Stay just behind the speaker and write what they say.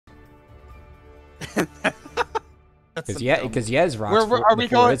Because Yez rocks are we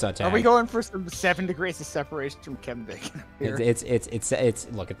going? IzAw Are we going for some 7 degrees of separation from Kevin Bacon?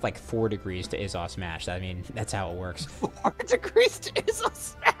 It's look, it's like 4 degrees to IzAw Smash. I mean, that's how it works. 4 degrees to IzAw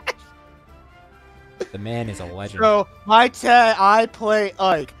Smash. The man is a legend. So my tag, I play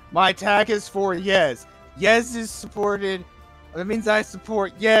Ike. My tag is for Yez. Yez is supported. That means I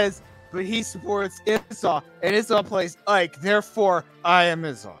support Yez, but he supports IzAw, and IzAw plays Ike. Therefore, I am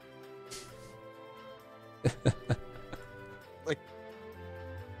IzAw. Like,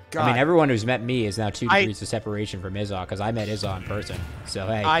 God. I mean, everyone who's met me is now 2 degrees of separation from IzAw because I met IzAw in person. So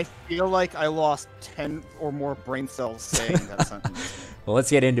hey, I feel like I lost 10 or more brain cells saying that sentence. Well,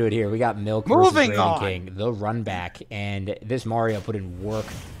 let's get into it here. We got Milk versus Ravenking, the run back, and this Mario put in work.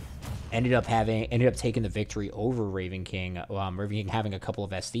 Ended up taking the victory over Ravenking. Ravenking having a couple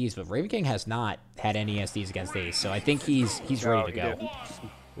of SDs, but Ravenking has not had any SDs against Ace, so I think he's ready to go. Didn't.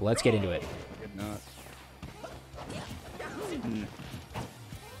 Let's get into it. Did not.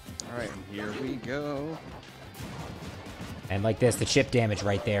 All right, here we go. And like this, the chip damage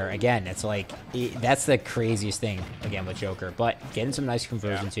right there. Again, it's like, that's the craziest thing, again, with Joker. But getting some nice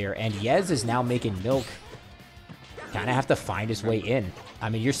conversions here. And Yez is now making Milk kind of have to find his way in. I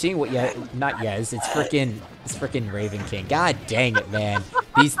mean, you're seeing what not Yez, it's freaking Ravenking. God dang it, man.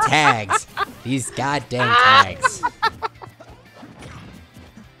 These tags. These goddamn tags.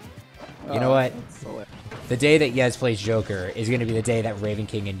 You know what? The day that Yez plays Joker is going to be the day that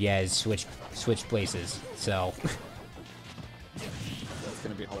Ravenking and Yez switch places. So...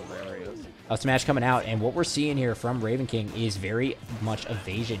 Gonna be hilarious. A smash coming out, and what we're seeing here from Ravenking is very much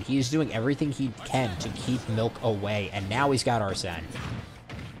evasion. He's doing everything he can to keep Milk away, and now he's got Arsene.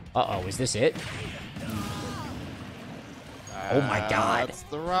 Uh-oh, is this it? Oh my god. That's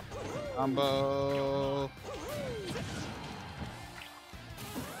the rock combo.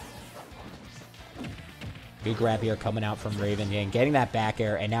 Good grab here coming out from Ravenking, getting that back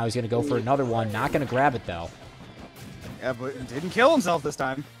air, and now he's going to go for another one. Not going to grab it, though. Yeah, but it didn't kill himself this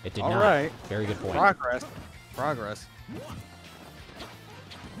time. It did not. All right. Very good point. Progress. Progress.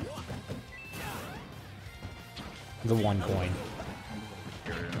 The 1 coin.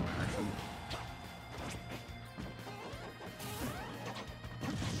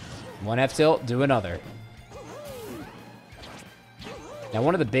 One F tilt, do another. Now,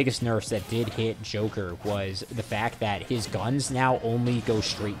 one of the biggest nerfs that did hit Joker was the fact that his guns now only go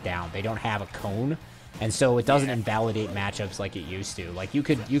straight down. They don't have a cone. And so it doesn't invalidate matchups like it used to. Like you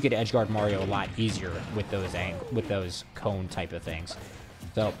could edgeguard Mario a lot easier with those cone type of things.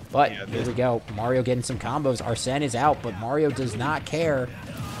 So, but here we go. Mario getting some combos. Arsene is out, but Mario does not care.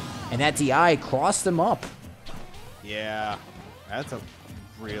 And that DI crossed him up. Yeah, that's a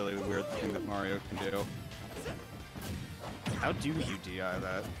really weird thing that Mario can do. How do you DI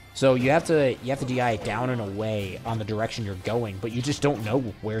that? So you have to DI it down and away on the direction you're going, but you just don't know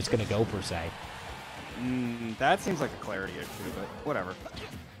where it's going to go per se. That seems like a clarity issue, but whatever.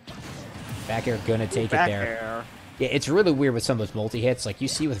 Back air gonna take it there. Air. Yeah, it's really weird with some of those multi-hits. Like you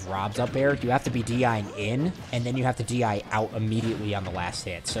see with Rob's up air, you have to be DIing in, and then you have to DI out immediately on the last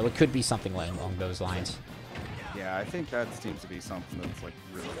hit. So it could be something along those lines. Yeah, I think that seems to be something that's like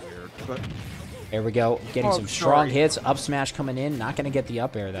really weird. But there we go. Getting some strong hits. Up smash coming in. Not gonna get the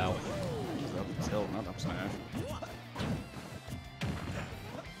up air though. Up tilt, not up smash.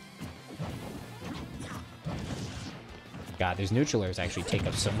 God, those neutralers actually take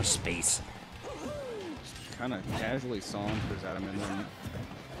up so much space. Just kind of casually saunters at him and then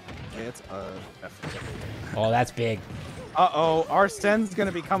gets a F. Oh, that's big. Uh-oh, Arsene's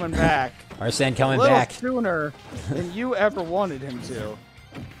gonna be coming back. Arsene coming back. Sooner than you ever wanted him to.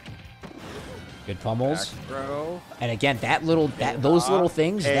 Good pummels. Back throw. And again, those little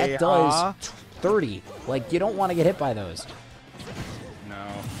things, that does 30. Like, you don't want to get hit by those.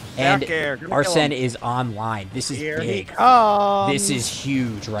 And Arsene is online. This is big. This is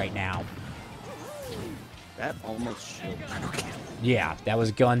huge right now. That almost shielded. Yeah, that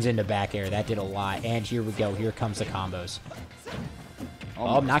was guns into back air. That did a lot. And here we go. Here comes the combos.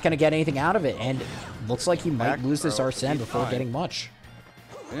 Oh, I'm not going to get anything out of it. And looks like he might lose this Arsene before getting much.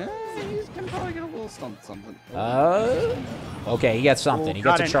 Yeah, he's going to probably get a little something. Okay, he got something. He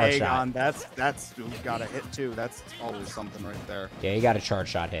got a charge shot. That's got a hit too. That's always something right there. Yeah, he got a charge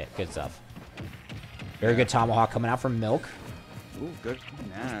shot hit. Good stuff. Very good tomahawk coming out from Milk. Ooh, good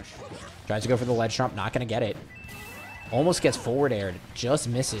Nash. Tries to go for the ledge trump. Not going to get it. Almost gets forward aired. Just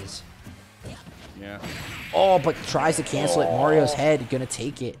misses. Yeah. Oh, but tries to cancel it. Mario's head. Gonna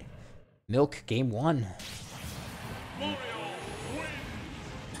take it. Milk, game 1.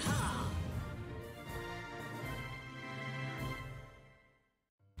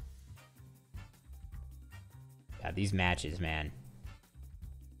 Yeah, these matches, man.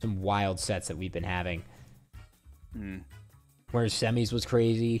 Some wild sets that we've been having. Whereas semis was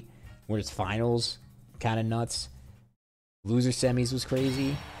crazy. Whereas finals, kind of nuts. Loser semis was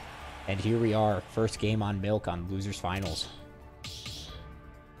crazy. And here we are, first game on Milk on Losers Finals.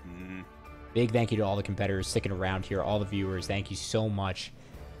 Big thank you to all the competitors sticking around here, all the viewers. Thank you so much.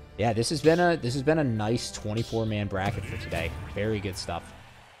 Yeah, this has been a nice 24-man bracket for today. Very good stuff.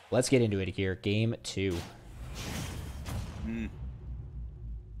 Let's get into it here. Game 2.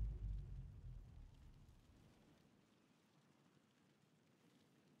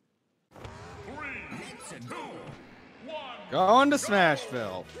 Going to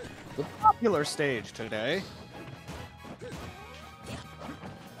Smashville, the popular stage today.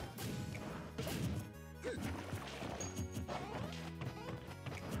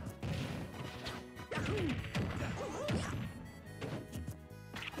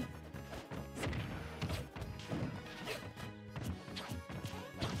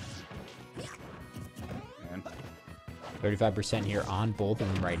 Man. 35% here on both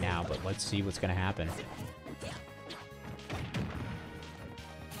of them right now, but let's see what's going to happen.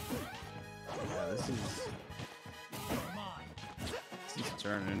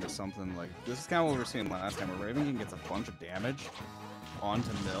 Turn into something like this is kind of what we were seeing last time, where Ravenking gets a bunch of damage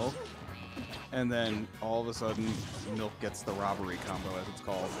onto Milk, and then all of a sudden Milk gets the robbery combo, as it's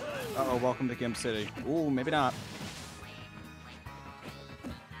called. Uh-oh, welcome to Gimp City. Ooh, maybe not.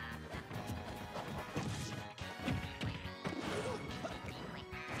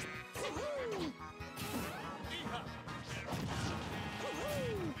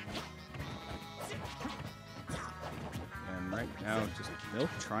 Now, just Milk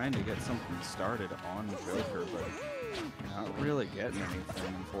trying to get something started on Joker, but not really getting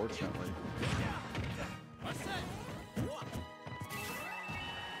anything, unfortunately.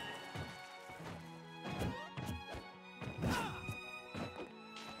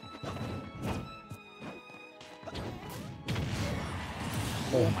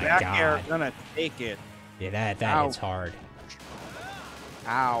 Oh my Back god. air, gonna take it. Yeah, that hits hard.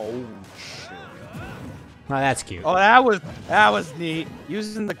 Ouch. Oh, that's cute. Oh, that was neat.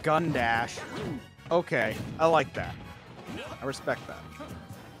 Using the gun dash. Okay, I like that. I respect that.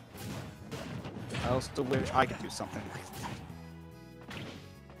 I also wish I could do something like that.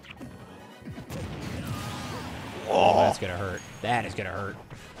 Oh, that's gonna hurt. That is gonna hurt.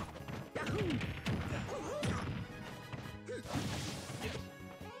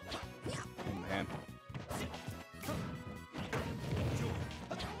 Oh man.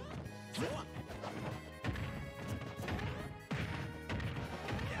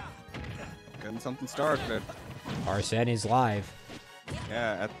 Getting something started. Arsene is live.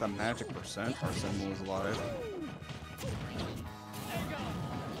 Yeah, at the magic percent, Arsene was alive.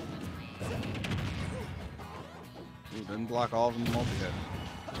 Ooh, didn't block all of them multi-hit.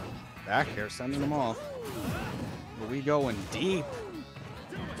 Back here, sending them off. Are we going deep?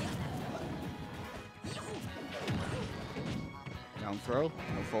 Down throw,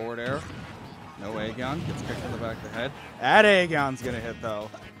 no forward air, no Aegon, gets kicked in the back of the head. That Aegon's gonna hit though.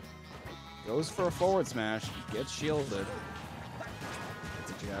 Goes for a forward smash, gets shielded.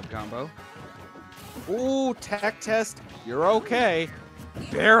 Gets a jab combo. Ooh, tech test, you're okay.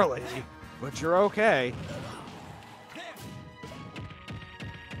 Barely, but you're okay.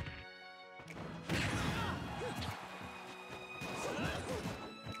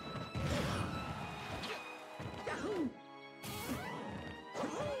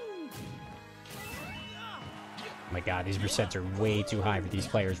 Oh my god, these percents are way too high for these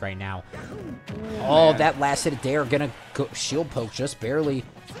players right now. Oh, that last hit of dare gonna go shield poke just barely.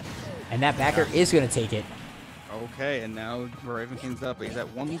 And that backer is gonna take it. Okay, and now Ravenking's up. He's at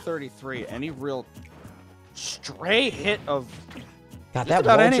 133. Any real stray hit of God, just that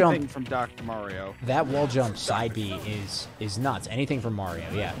about wall anything jump from Dr. Mario. That wall jump side B is nuts. Anything from Mario,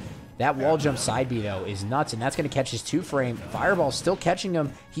 yeah. That wall jump side B, though, is nuts, and that's going to catch his 2-frame. Fireball's still catching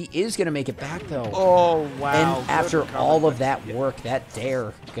him. He is going to make it back, though. Oh, wow. And after all of that work, that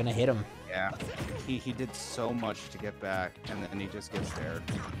dare going to hit him. Yeah, he did so much to get back, and then he just gets dared.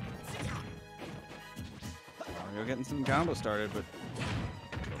 Mario getting some combo started, but...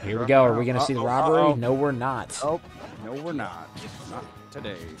 Here we go. Are we going to see the robbery? No, we're not. Oh, no, we're not. Not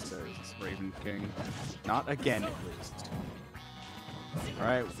today, says Ravenking. Not again, at least. All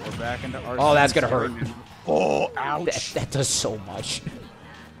right, we're back into our... Oh, that's going to hurt. Oh, ouch. That does so much.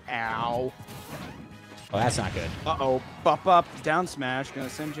 Ow. Oh, that's not good. Uh-oh. Bop, up, down smash. Gonna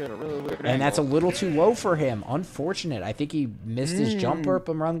send you at a really weird angle. And that's a little too low for him. Unfortunate. I think he missed his jump burp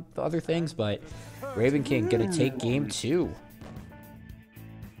among the other things, but Ravenking going to take game 2.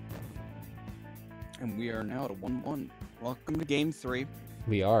 And we are now at a 1-1. Welcome to Game 3,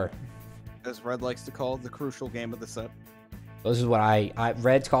 We are. as Red likes to call it, the crucial game of the set. This is what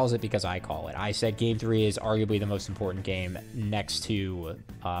Red calls it because I call it. I said Game 3 is arguably the most important game next to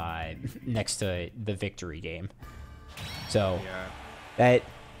the victory game. So that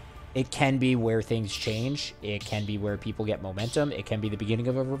it can be where things change. It can be where people get momentum. It can be the beginning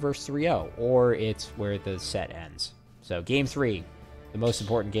of a reverse 3-0, or it's where the set ends. So Game 3, the most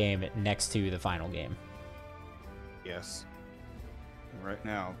important game next to the final game. Yes. Right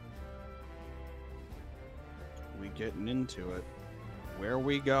now, we getting into it. Where are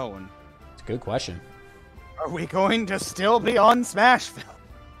we going? It's a good question. Are we going to still be on Smashville?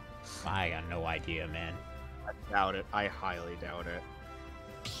 I got no idea, man. I doubt it. I highly doubt it.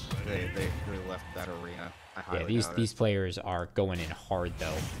 They left that arena. I highly doubt these players are going in hard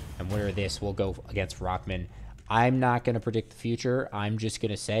though, and where this will go against Rockman. I'm not going to predict the future. I'm just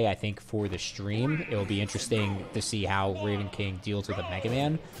going to say I think for the stream, it will be interesting to see how Ravenking deals with a Mega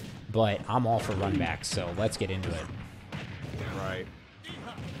Man, but I'm all for runbacks, so let's get into it. Right.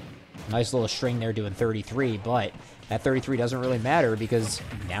 Nice little string there doing 33, but that 33 doesn't really matter because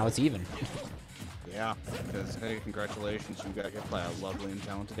now it's even. Yeah, because, hey, congratulations, you got hit by a lovely and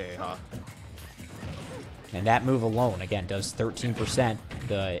talented A-Hawk. And that move alone, again, does 13%.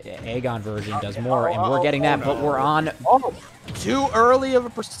 The Aegon version does more, and we're getting that, but we're on... Oh, too early of a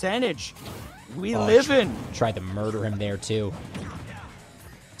percentage. We live in. Tried to murder him there, too.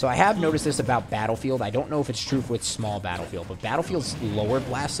 So I have noticed this about Battlefield. I don't know if it's true with small Battlefield, but Battlefield's lower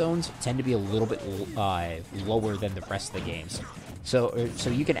blast zones tend to be a little bit lower than the rest of the games. So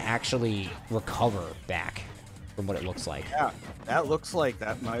you can actually recover back from what it looks like. Yeah, that looks like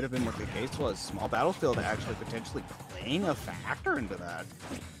that might have been what the case was. Small Battlefield actually potentially playing a factor into that.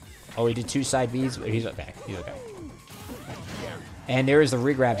 Oh, he did 2 side Bs, but he's okay. He's okay. And there is the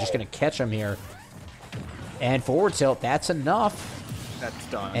regrab, just going to catch him here. And forward tilt, that's enough. That's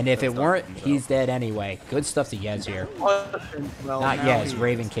done. And if that's it weren't, done. he's dead anyway. Good stuff to Yez here. Well, Not Yez,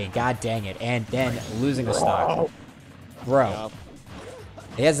 Ravenking. God dang it. And then losing a stock. Bro. Yep.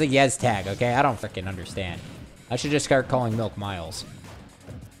 He has the Yez tag, okay? I don't freaking understand. I should just start calling Milk Miles.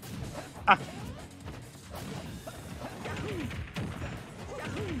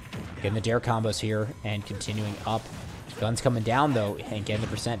 Getting the dare combos here and continuing up. Guns coming down, though, and getting the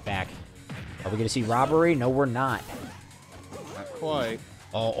percent back. Are we going to see robbery? No, we're not. Not quite.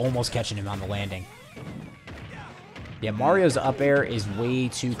 Oh, almost catching him on the landing. Yeah, Mario's up air is way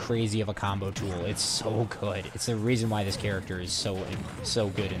too crazy of a combo tool. It's so good. It's the reason why this character is so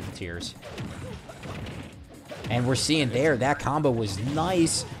good in the tiers. And we're seeing there, that combo was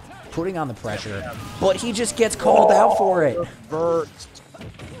nice, putting on the pressure, but he just gets called out for it. Reversed.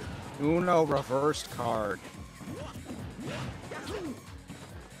 Uno reversed card.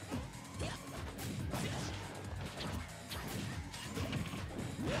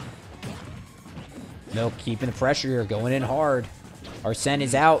 Milk keeping the pressure here, going in hard. Arsene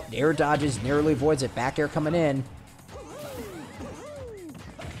is out. Air dodges, narrowly avoids it. Back air coming in.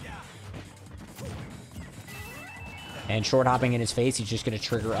 And short hopping in his face, he's just going to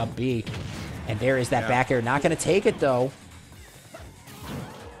trigger up B. And there is that back air. Not going to take it, though.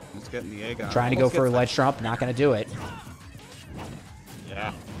 He's getting the egg on. Trying to go for a ledge trump. Not going to do it.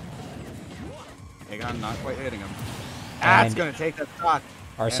 Yeah. Aegon not quite hitting him. That's going to take that stock.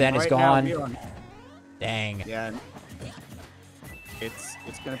 Arsene is gone. Dang. Yeah. It's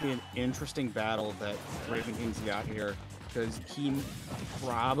going to be an interesting battle that Ravenking's got here. Because he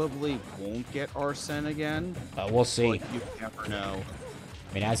probably won't get Arsene again. We'll see. But you never know.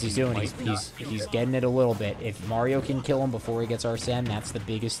 I mean, as he's doing, he's getting it a little bit. If Mario can kill him before he gets Arsene, that's the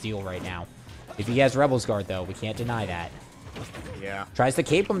biggest deal right now. If he has Rebel's Guard, though, we can't deny that. Yeah. Tries to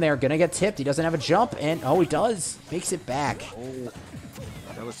cape him there. Gonna get tipped. He doesn't have a jump, and oh, he does. Makes it back. Oh,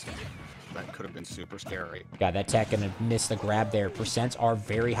 that could have been super scary. God, that tech gonna miss the grab there. Percents are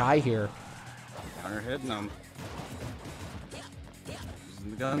very high here. Counter hitting him.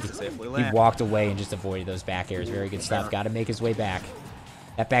 Using the guns to safely He land. walked away and just avoided those back airs. Very good stuff. Got to make his way back.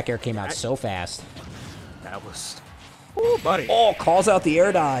 That back air came out so fast. That was... Ooh, buddy. Oh, calls out the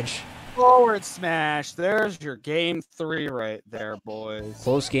air dodge. Forward smash. There's your game 3 right there, boys.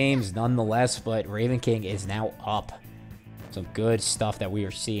 Close games nonetheless, but Ravenking is now up. Some good stuff that we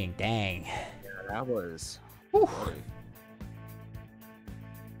are seeing. Dang. Yeah, that was...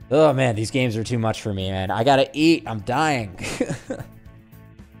 Oh, man, these games are too much for me, man. I gotta eat. I'm dying.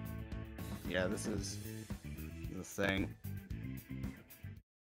 Yeah, this is the thing.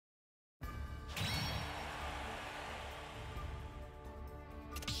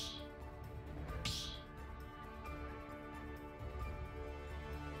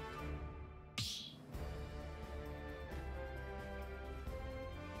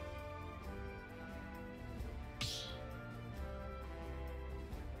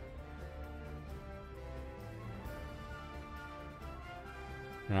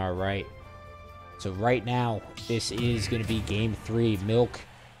 All right. So right now, this is going to be game 3. Milk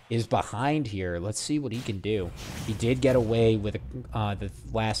is behind here. Let's see what he can do. He did get away with the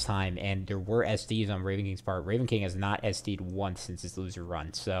last time, and there were SDs on Ravenking's part. Ravenking has not SD'd once since his loser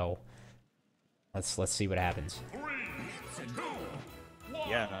run, so let's see what happens.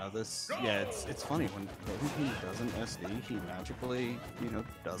 Yeah, it's funny when Ravenking doesn't SD, he magically,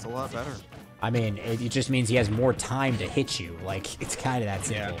 does a lot better. I mean, it just means he has more time to hit you. Like, it's kind of that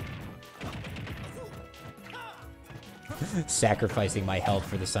simple. Yeah. Sacrificing my health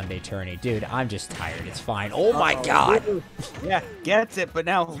for the Sunday tourney. Dude, I'm just tired. It's fine. Oh my god! Yeah, gets it, but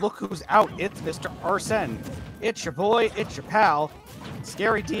now look who's out. It's Mr. Arsene. It's your boy, it's your pal,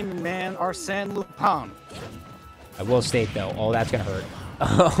 Scary Demon Man, Arsene Lupin. I will state, though, oh, that's gonna hurt.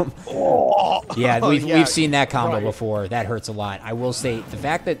 Yeah, we've seen that combo before. That hurts a lot. I will say, the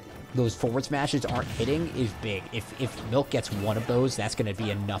fact that those forward smashes aren't hitting is big. If Milk gets one of those, that's going to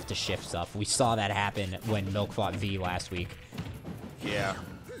be enough to shift stuff. We saw that happen when Milk fought V last week. Yeah.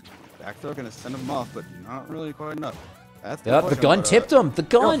 Back throw going to send him off, but not really quite enough. That's the gun tipped him. The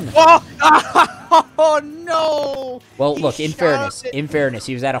gun. Oh no! Well, look, in fairness,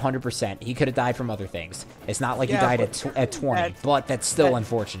 he was at 100%. He could have died from other things. It's not like he died at 20, but that's still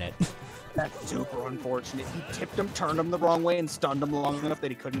unfortunate. That's super unfortunate. He tipped him, turned him the wrong way, and stunned him long enough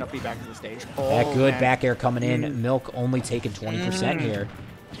that he couldn't be back to the stage. Oh, that good back air coming in. Milk only taking 20% here.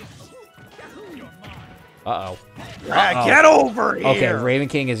 Uh-oh. Get over here! Okay,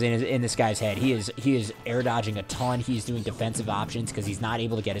 Ravenking is in this guy's head. He is air dodging a ton. He's doing defensive options because he's not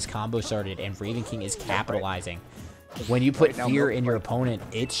able to get his combo started, and Ravenking is capitalizing. When you put fear in your opponent,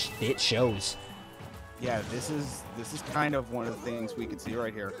 it shows. Yeah, this is kind of one of the things we can see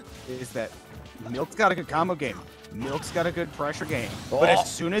right here, is that Milk's got a good combo game. Milk's got a good pressure game. But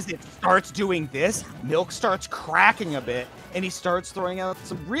as soon as it starts doing this, Milk starts cracking a bit, and he starts throwing out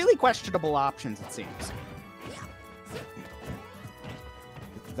some really questionable options, it seems.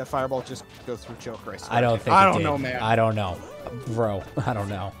 Did that fireball just go through Joker? I don't think I don't know, man. I don't know. Bro, I don't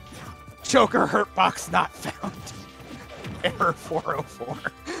know. Joker hurtbox not found. Error 404.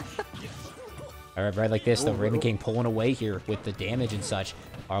 All right, right like this, though. Ravenking pulling away here with the damage and such.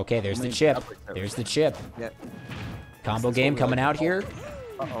 Okay, there's the chip. There's the chip. Yep. Combo game coming out here.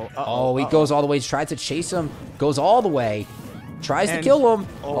 Oh, he goes all the way. Tries to chase him. Goes all the way. Tries to kill him.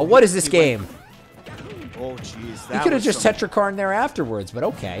 Oh, what is this game? Oh, jeez. He could have just Tetrakarn there afterwards, but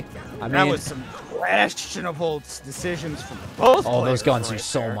okay. I mean, that was some questionable decisions from both. Oh, those guns do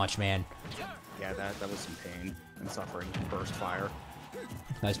so much, man. Yeah, that was some pain and suffering. Burst fire.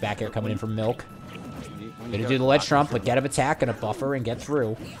 Nice back air coming in from Milk. Gonna do the ledge trump, but get an attack and a buffer and get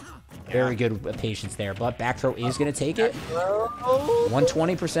through. Very good patience there, but back throw is gonna take it.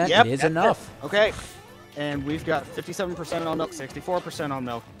 120%, it is enough. Okay, and we've got 57% on Milk, 64% on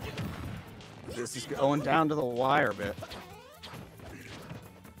Milk. This is going down to the wire a bit.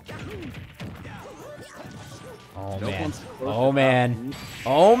 Oh man! Oh man!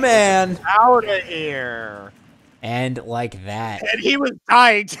 Oh man! Out of here! And like that. And he was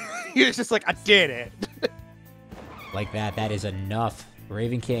dying. He was just like, I did it. Like that. That is enough.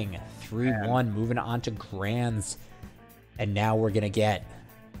 Ravenking 3-1, moving on to Grands. And now we're going to get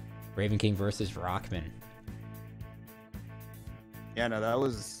Ravenking versus Rockman. Yeah, no, that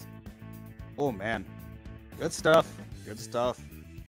was... Oh, man. Good stuff. Good stuff.